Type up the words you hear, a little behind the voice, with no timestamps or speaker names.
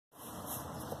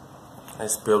I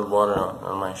spilled water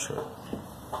on my shirt.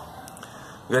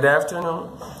 Good afternoon.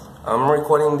 I'm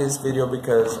recording this video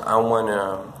because I want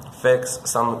to fix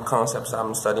some concepts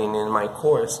I'm studying in my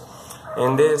course.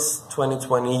 In this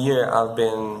 2020 year, I've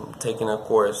been taking a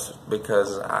course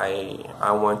because I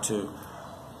want to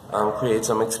create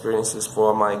some experiences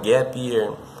for my gap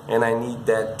year, and I need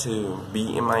that to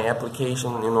be in my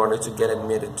application in order to get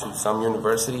admitted to some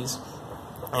universities.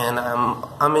 And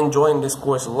I'm enjoying this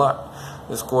course a lot.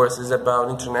 This course is about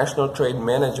international trade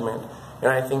management,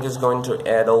 and I think it's going to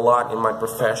add a lot in my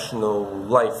professional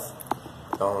life.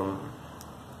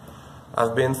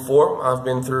 I've been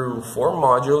through 4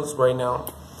 modules right now,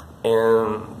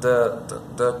 and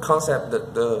the concept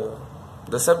that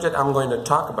the subject I'm going to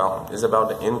talk about is about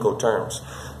the incoterms,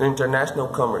 the international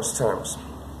commerce terms.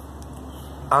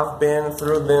 I've been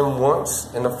through them once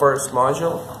in the first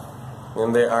module,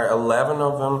 and there are 11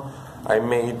 of them. I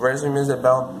made resumes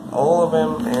about all of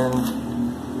them, and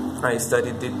I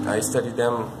studied them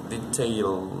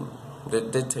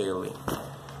detailedly,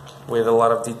 with a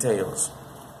lot of details.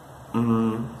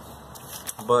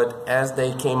 But as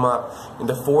they came up in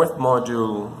the 4th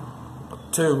module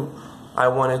too, I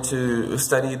wanted to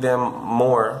study them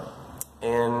more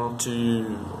and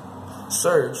to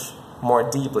search more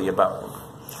deeply about them.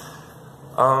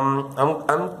 I'm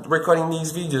recording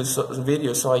these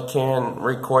videos so I can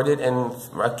record it and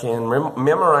I can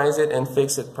memorize it and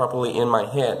fix it properly in my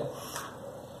head.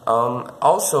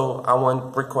 Also, I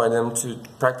want to record them to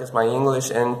practice my English,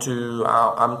 and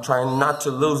I'm trying not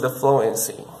to lose the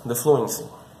fluency.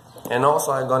 And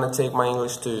also, I'm gonna take my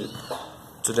English to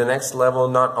the next level,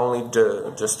 not only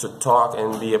just to talk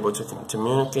and be able to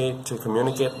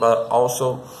communicate, but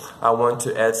also I want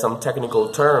to add some technical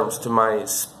terms to my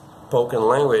spoken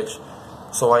language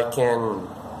so I can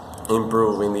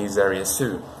improve in these areas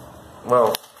too.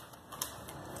 Well,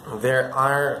 there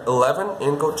are 11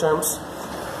 incoterms,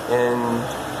 and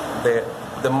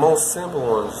the most simple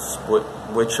ones,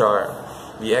 which are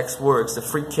the X-works, the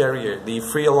free carrier, the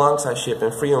free alongside ship,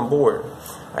 and free on board.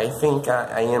 I think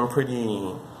I am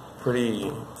pretty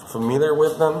familiar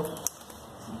with them.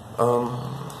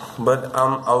 But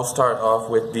I'll start off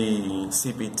with the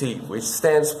CPT, which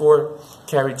stands for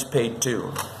carriage paid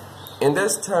to. In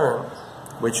this term,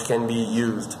 which can be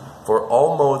used for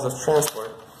all modes of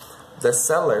transport, the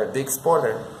seller, the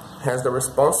exporter, has the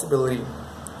responsibility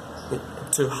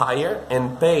to hire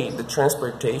and pay the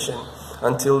transportation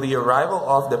until the arrival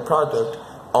of the product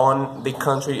on the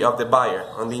country of the buyer,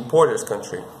 on the importer's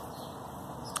country,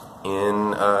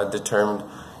 in a determined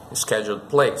scheduled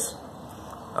place.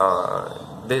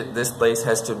 This place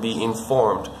has to be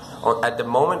informed at the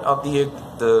moment of the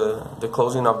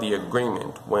closing of the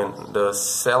agreement, when the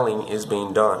selling is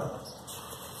being done.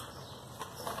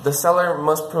 The seller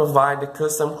must provide the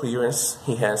custom clearance,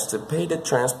 he has to pay the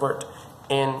transport,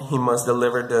 and he must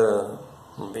deliver the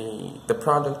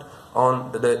product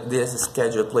on this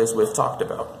scheduled place we've talked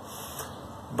about.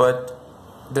 But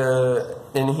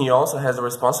and he also has the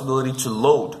responsibility to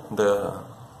load the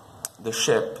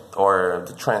ship or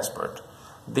the transport.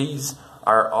 These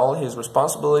are all his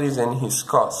responsibilities and his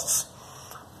costs.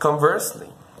 Conversely,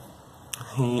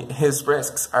 his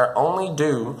risks are only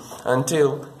due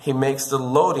until he makes the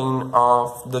loading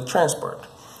of the transport.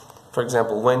 For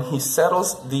example, when he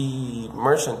settles the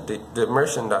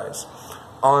merchandise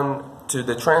onto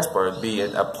the transport, be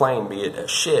it a plane, be it a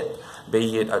ship,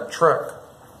 be it a truck,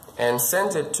 and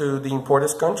sends it to the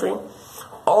importer's country,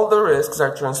 all the risks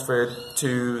are transferred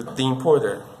to the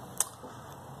importer.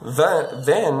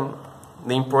 Then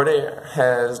the importer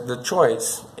has the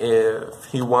choice if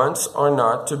he wants or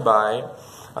not to buy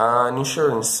an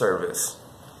insurance service.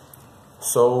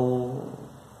 So,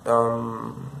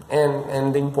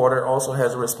 and the importer also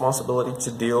has a responsibility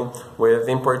to deal with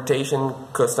importation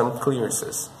custom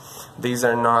clearances. These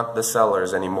are not the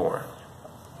sellers anymore.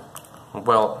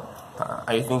 Well,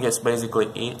 I think it's basically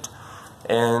it.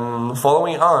 And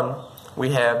following on,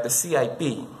 we have the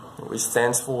CIP, which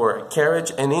stands for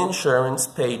carriage and insurance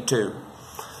paid to.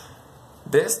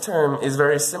 This term is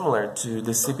very similar to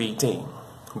the CPT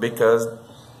because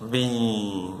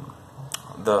the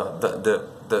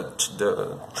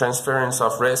transference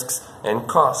of risks and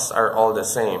costs are all the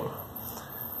same.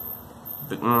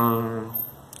 The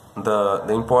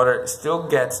importer still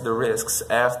gets the risks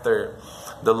after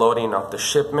the loading of the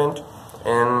shipment,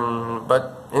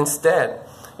 but instead,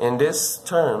 in this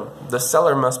term, the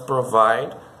seller must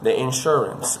provide the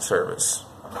insurance service.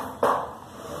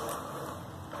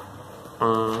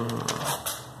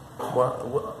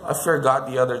 I forgot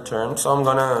the other terms, so I'm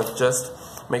gonna just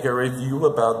make a review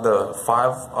about the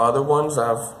 5 other ones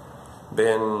I've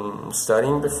been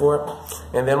studying before.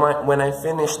 And then when I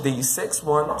finish these 6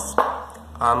 ones,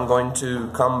 I'm going to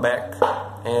come back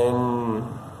and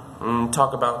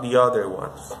talk about the other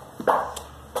ones.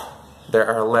 There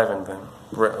are 11 then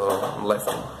left.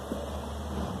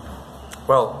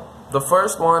 Well, the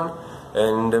first one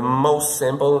and the most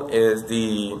simple is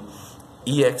the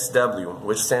EXW,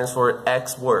 which stands for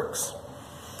X works.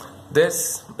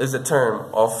 This is a term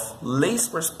of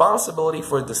least responsibility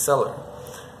for the seller,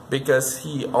 because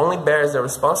he only bears the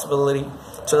responsibility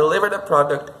to deliver the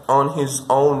product on his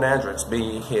own address,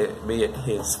 be it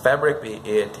his fabric, be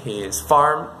it his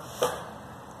farm.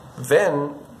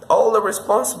 Then all the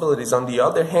responsibilities, on the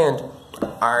other hand,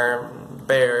 are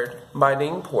bared by the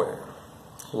importer,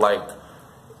 like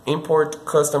import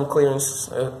custom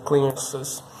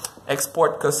clearances,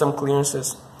 export custom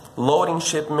clearances, loading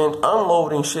shipment,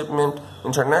 unloading shipment,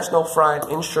 international freight,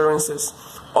 insurances.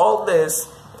 All this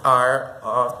are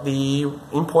the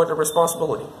importer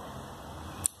responsibility.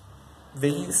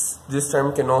 This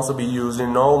term can also be used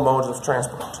in all modes of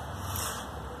transport.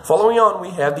 Following on,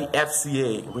 we have the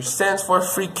FCA, which stands for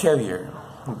free carrier.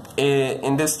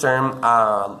 In this term,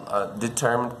 a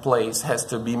determined place has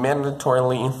to be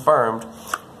mandatorily informed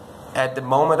at the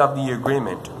moment of the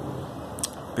agreement,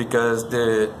 because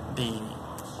the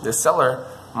seller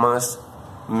must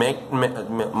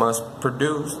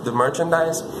produce the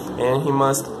merchandise, and he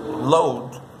must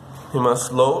load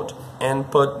and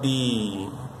put the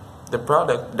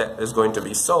product that is going to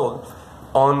be sold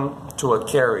on to a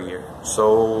carrier.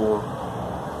 So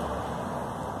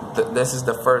this is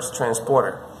the first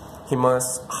transporter. He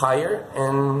must hire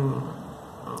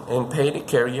and pay the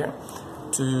carrier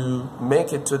to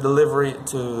make it to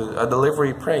a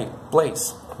delivery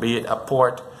place, be it a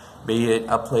port, be it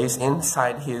a place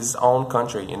inside his own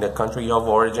country, in the country of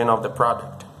origin of the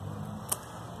product.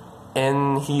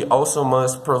 And he also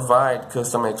must provide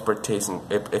custom exportation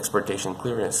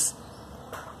clearance.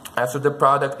 After the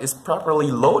product is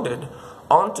properly loaded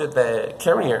onto the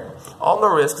carrier, all the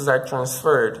risks are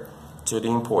transferred to the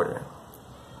importer.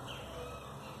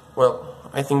 Well,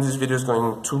 I think this video is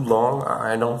going too long.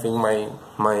 I don't think my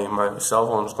cell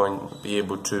phone is going to be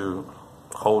able to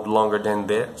hold longer than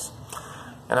this.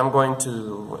 And I'm going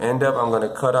to I'm going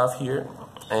to cut off here,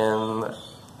 and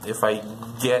if I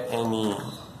get any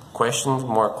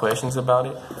more questions about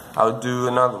it, I'll do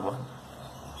another one.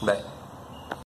 Bye.